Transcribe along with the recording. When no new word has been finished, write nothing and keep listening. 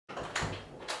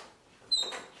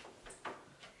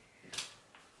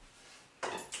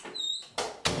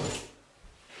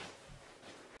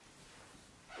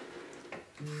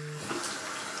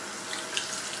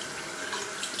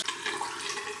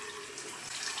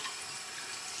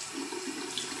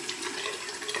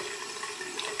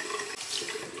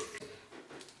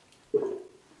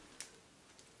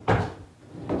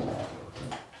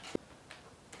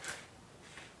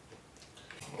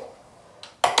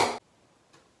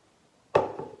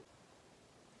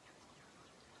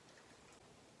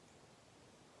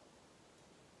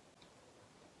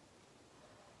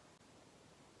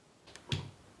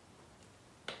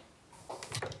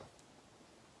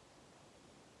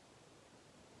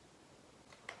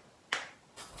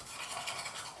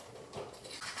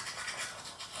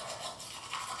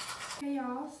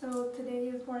y'all, so today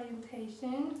is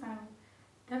orientation. I'm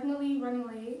definitely running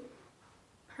late,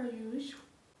 per usual.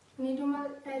 I need to do my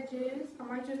edges. I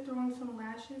might just throw in some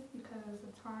lashes because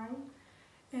of time,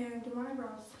 and do my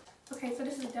eyebrows. Okay, so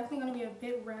this is definitely going to be a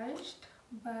bit rushed,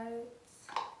 but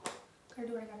gotta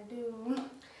do what I gotta do.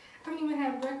 I haven't even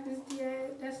had breakfast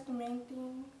yet. That's the main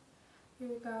thing. Here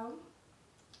we go.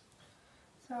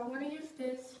 So I'm gonna use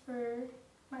this for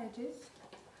my edges.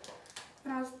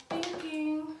 And I was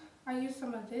thinking I use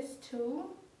some of this too,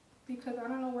 because I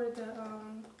don't know where the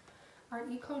our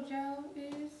eco gel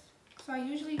is. So I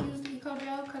usually use the eco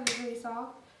gel because it's really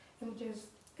soft, and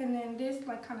then this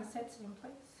like kind of sets it in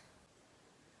place.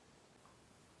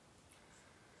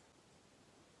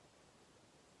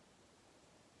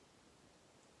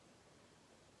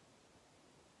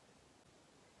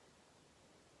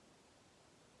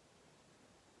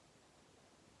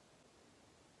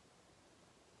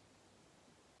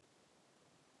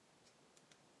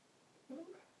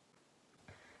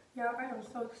 Yeah, I am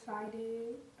so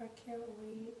excited. I can't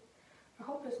wait. I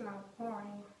hope it's not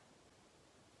boring.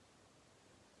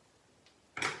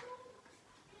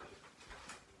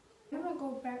 I'm gonna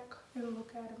go back and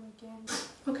look at them again.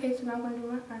 Okay, so now I'm gonna do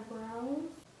my eyebrows.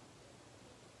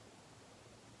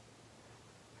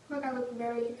 I feel like I look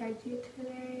very edgy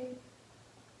today.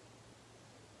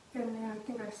 And then I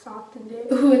think I softened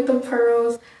it with the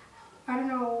pearls. I don't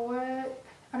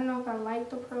know if I like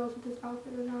the pearls with this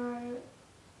outfit or not.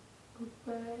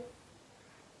 But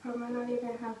I might not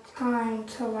even have time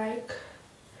to like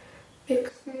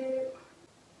fix it.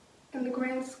 In the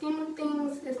grand scheme of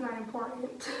things, it's not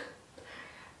important.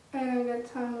 I don't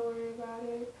got time to worry about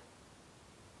it.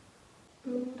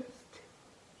 Ooh, that's too.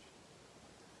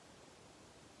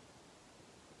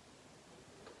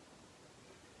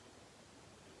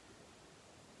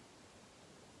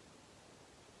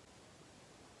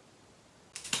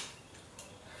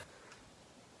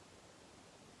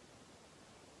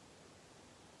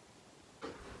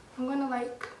 I'm gonna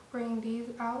like bring these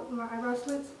out, my eyebrow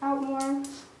slits out more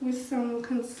with some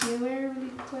concealer really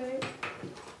quick.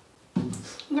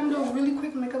 I'm gonna do a really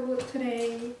quick makeup look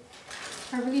today.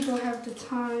 I really don't have the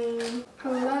time.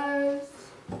 Plus,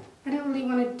 I didn't really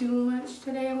want to do much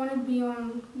today. I want to be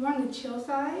on more on the chill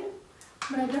side,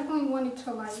 but I definitely wanted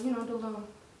to like, you know, do a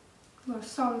little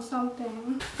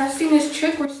something. I've seen this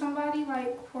trick where somebody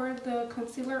like poured the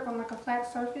concealer on like a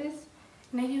flat surface,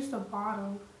 and they used the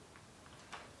bottom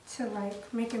to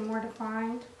like make it more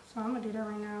defined. So I'm gonna do that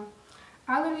right now.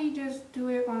 I literally just do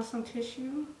it on some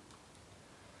tissue.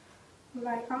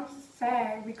 Like, I'm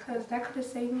sad because that could have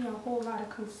saved me a whole lot of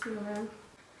concealer.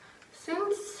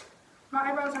 Since my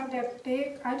eyebrows aren't that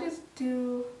thick, I just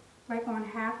do like on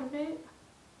half of it,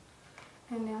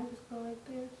 and then I just go like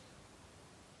this,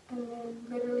 and then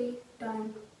literally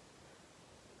done.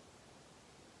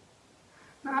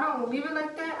 Now I don't leave it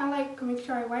like that. I like make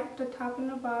sure I wipe the top and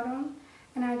the bottom,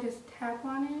 and I just tap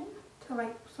on it to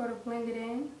like sort of blend it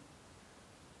in,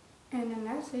 and then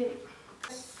that's it.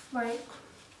 It's like,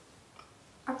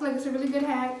 I feel like it's a really good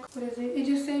hack. What is it? It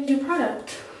just saves you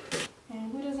product.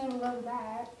 And who doesn't love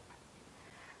that?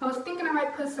 I was thinking I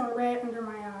might put some red under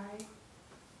my eye.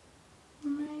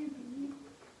 Maybe.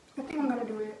 I think I'm gonna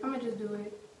do it. I'm gonna just do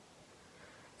it.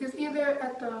 It's either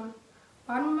at the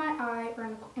bottom of my eye or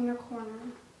in the inner corner.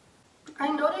 I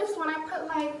noticed when I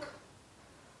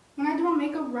do my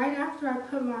makeup right after I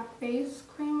put my face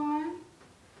cream on,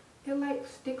 it like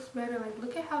sticks better. Like,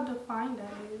 look at how defined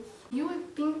that is. You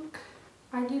would think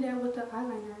I did that with the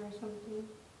eyeliner or something.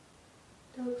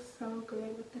 That looks so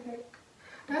good. What the heck?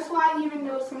 That's why even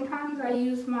though sometimes I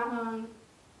use my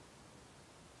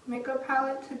makeup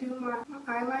palette to do my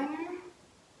eyeliner,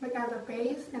 like as a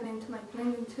base, and then to like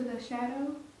blend into the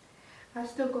shadow, I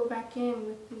still go back in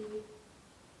with the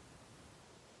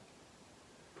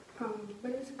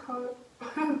what is it called?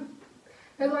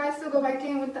 That's why I still go back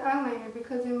in with the eyeliner,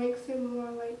 because it makes it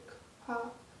more like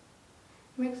pop.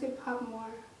 It makes it pop more.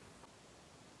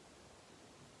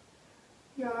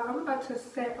 Y'all, I'm about to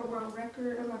set a world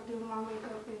record. I'm about to do my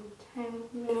makeup in 10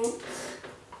 minutes.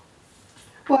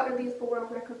 Well, at least a world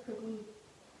record for me.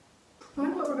 I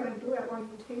wonder what we're going to do at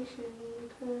orientation,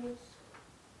 because,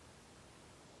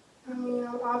 I mean,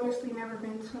 I've obviously never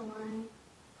been to one.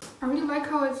 I really like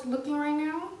how it's looking right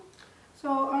now.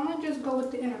 So I'm going to just go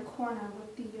with the inner corner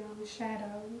with the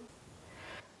shadow.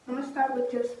 I'm going to start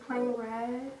with just plain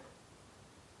red,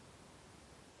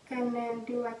 and then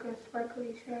do like a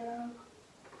sparkly shadow.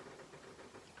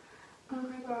 Oh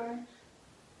my gosh.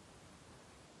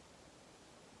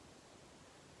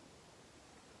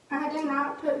 I did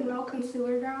not put no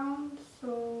concealer down,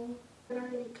 so I gotta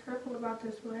be careful about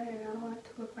this red. I don't want it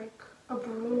to look like a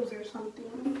bruise or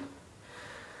something.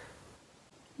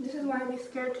 This is why I be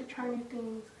scared to try new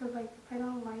things, because like if I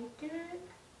don't like it,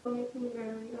 it'll make me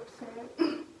very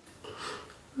upset.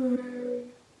 Very.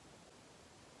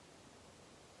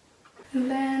 And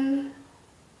then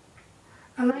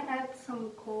I might add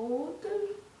some gold.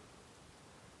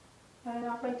 And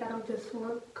I think that'll just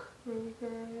look really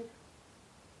good.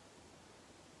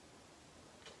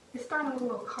 It's starting to look a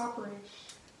little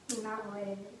copperish, not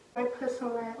red. I put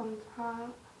some red on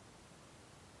top,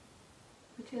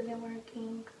 which isn't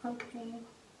working. Okay.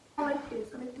 I like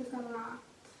this a lot.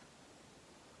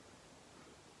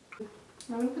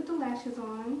 Now we put the lashes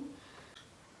on.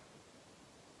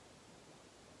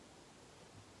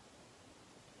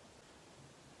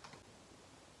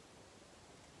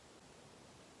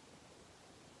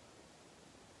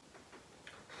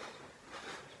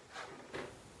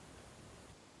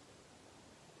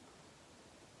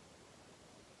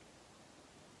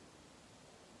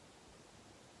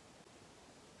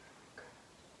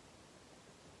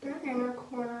 That inner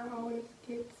corner always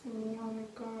gets me. Oh my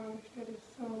gosh, that is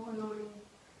so annoying.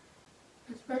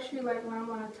 Especially like when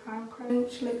I'm on a time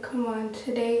crunch. Like, come on,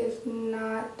 today is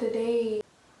not the day.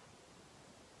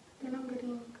 Then I'm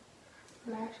getting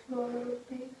lash glue all over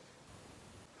the face.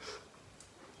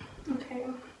 Okay.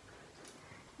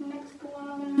 Next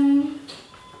one.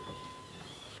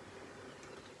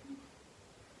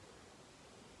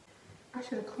 I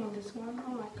should have cleaned this one.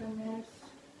 Oh my goodness.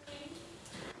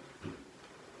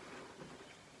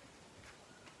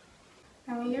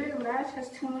 Now when your lash has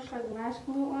too much like lash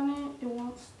glue on it, it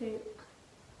won't stick.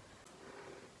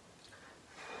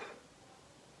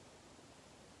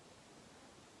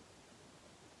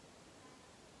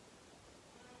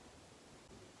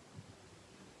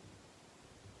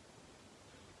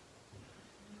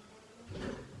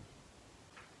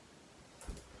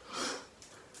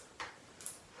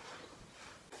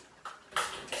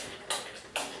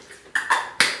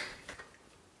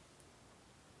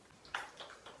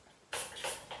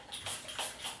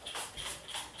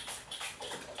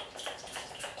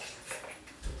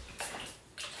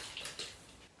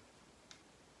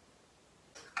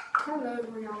 I love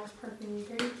Rihanna's perfume.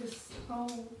 They just,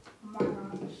 oh my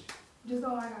gosh. Just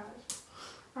oh my gosh.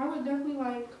 I would definitely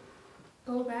like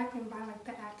go back and buy like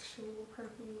the actual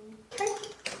perfume. Okay.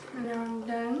 And now I'm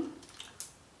done.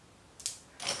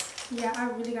 Yeah, I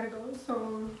really gotta go.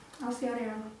 So I'll see you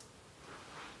there.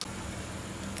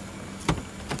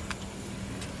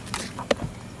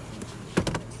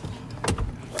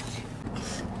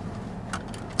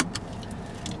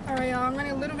 Alright y'all, I'm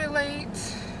running a little bit late.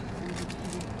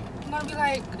 I'm gonna be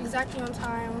like exactly on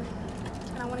time,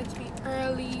 and I want it to be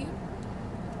early,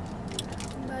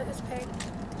 but it's packed.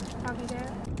 I'll be there.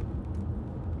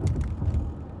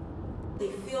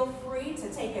 Feel free to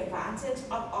take advantage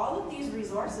of all of these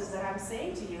resources that I'm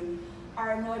saying to you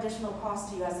are no additional cost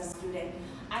to you as a student.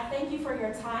 I thank you for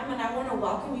your time, and I want to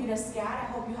welcome you to SCAD. I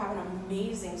hope you have an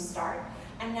amazing start.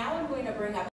 And now I'm going to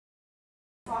bring up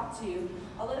talk to you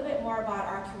a little bit more about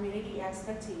our community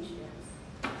expectations.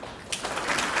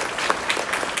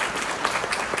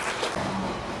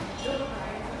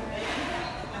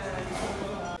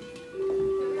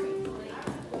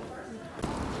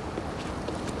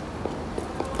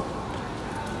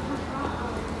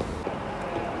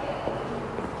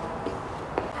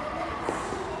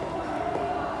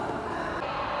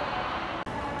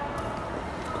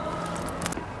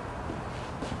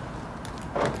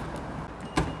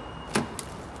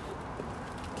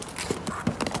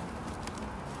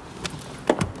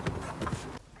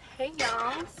 Hey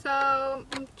y'all, so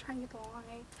I'm trying to get the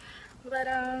line, but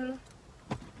I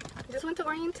just went to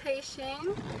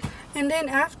orientation, and then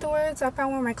afterwards I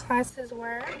found where my classes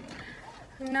were.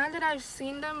 Now that I've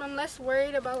seen them, I'm less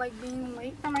worried about like being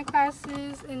late for my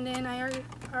classes, and then I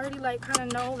already like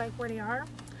kind of know like where they are,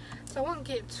 so I won't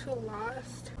get too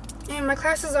lost. And my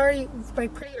class is already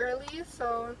like pretty early,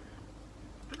 so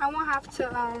I won't have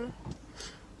to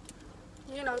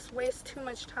you know, waste too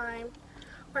much time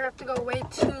or have to go way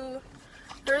too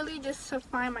early just to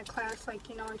find my class, like,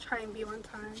 you know, and try and be on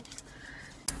time.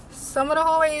 Some of the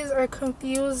hallways are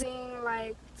confusing.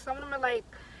 Like, some of them are like,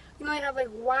 you know, they have like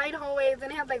wide hallways, then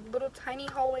they have like little tiny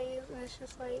hallways, and it's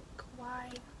just like, why?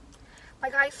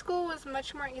 Like, high school was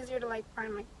much more easier to like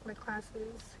find my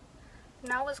classes.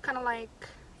 Now it's kind of like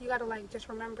you gotta like just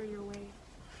remember your way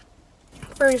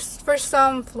for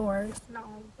some floors, not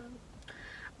all of them.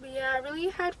 But yeah, I really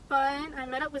had fun. I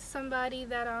met up with somebody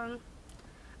that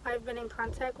I've been in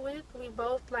contact with. We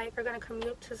both like are gonna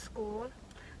commute to school,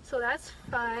 so that's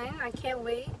fun. I can't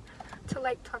wait to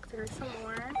like talk to her some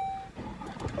more.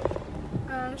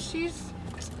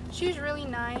 She's really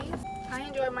nice. I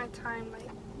enjoyed my time, like,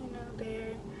 you know,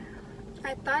 there.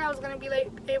 I thought I was gonna be like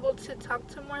able to talk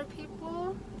to more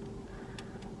people,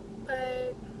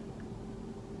 but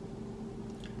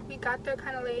we got there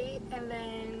kind of late, and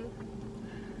then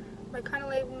by kind of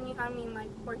late I mean like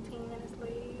 14 minutes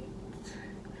late,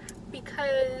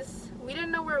 because we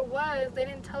didn't know where it was. They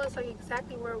didn't tell us like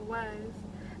exactly where it was.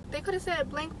 They could have said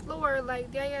blank floor,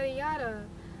 like yada yada yada,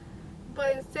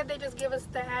 but instead they just give us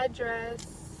the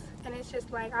address, and it's just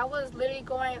like I was literally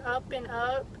going up and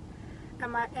up,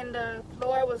 and the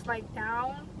floor was like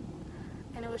down,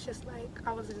 and it was just like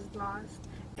I was just lost.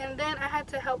 And then I had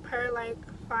to help her like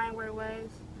find where it was,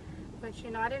 but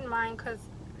you know, I didn't mind, because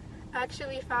I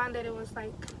actually found that it was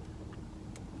like,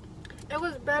 it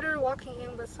was better walking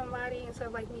in with somebody instead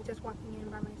of like me just walking in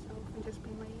by myself and just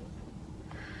being late.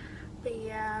 But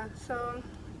yeah, so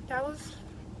that was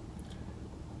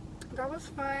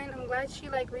fun. I'm glad she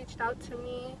like reached out to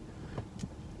me,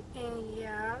 and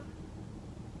yeah,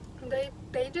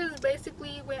 they just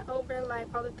basically went over like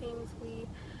all the things we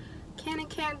can and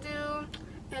can't do,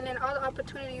 and then all the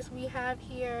opportunities we have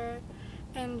here,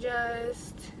 and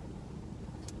just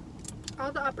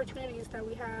all the opportunities that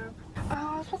we have.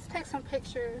 Oh, I was supposed to take some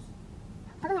pictures.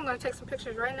 I think I'm gonna take some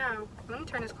pictures right now. Let me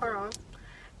turn this car off.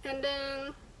 And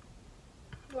then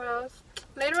what else?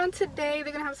 Later on today,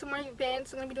 they're gonna have some more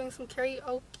events. They're gonna be doing some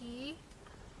karaoke.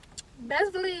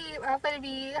 Best believe I'm gonna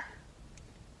be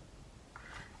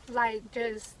like,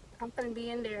 just, I'm gonna be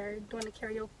in there doing the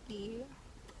karaoke,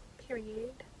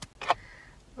 period.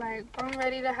 Like, I'm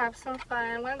ready to have some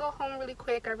fun. I'm gonna go home really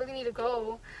quick. I really need to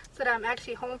go so that I'm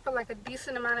actually home for like a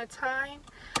decent amount of time.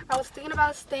 I was thinking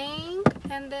about staying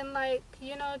and then like,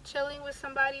 you know, chilling with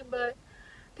somebody, but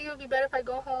I think it would be better if I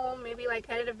go home, maybe like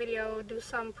edit a video, do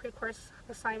some pre-course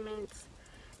assignments,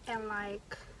 and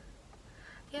like,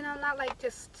 you know, not like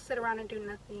just sit around and do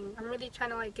nothing. I'm really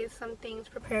trying to like get some things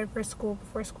prepared for school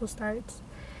before school starts.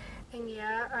 And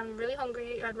yeah, I'm really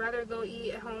hungry. I'd rather go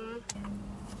eat at home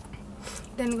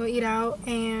than go eat out,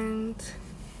 and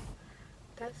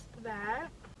that's that.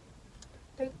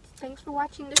 Thanks for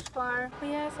watching this far. But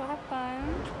yeah, so have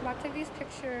fun. Lots of these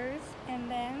pictures, and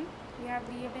then we have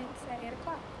the events at 8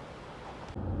 o'clock.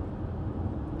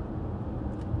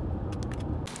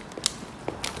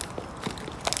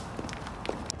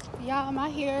 Y'all, I'm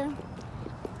out here.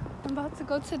 I'm about to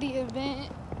go to the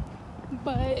event,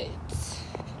 but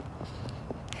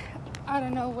I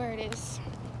don't know where it is.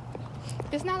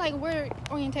 It's not like where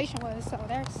orientation was, so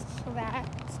there's that.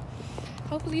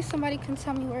 Hopefully somebody can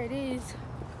tell me where it is.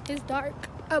 It's dark,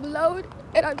 I'm alone,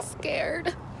 and I'm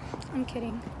scared. I'm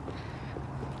kidding,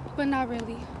 but not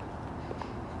really.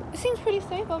 It seems pretty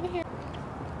safe over here.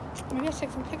 Maybe I'll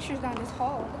take some pictures down this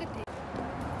hall. Look at this.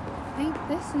 Ain't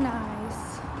this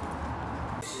nice?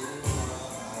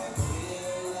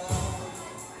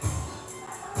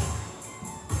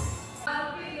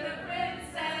 I'll be the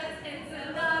princess, it's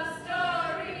a love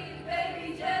story,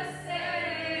 baby, just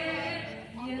say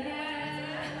yes.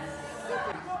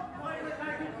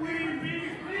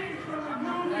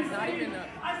 That's not even a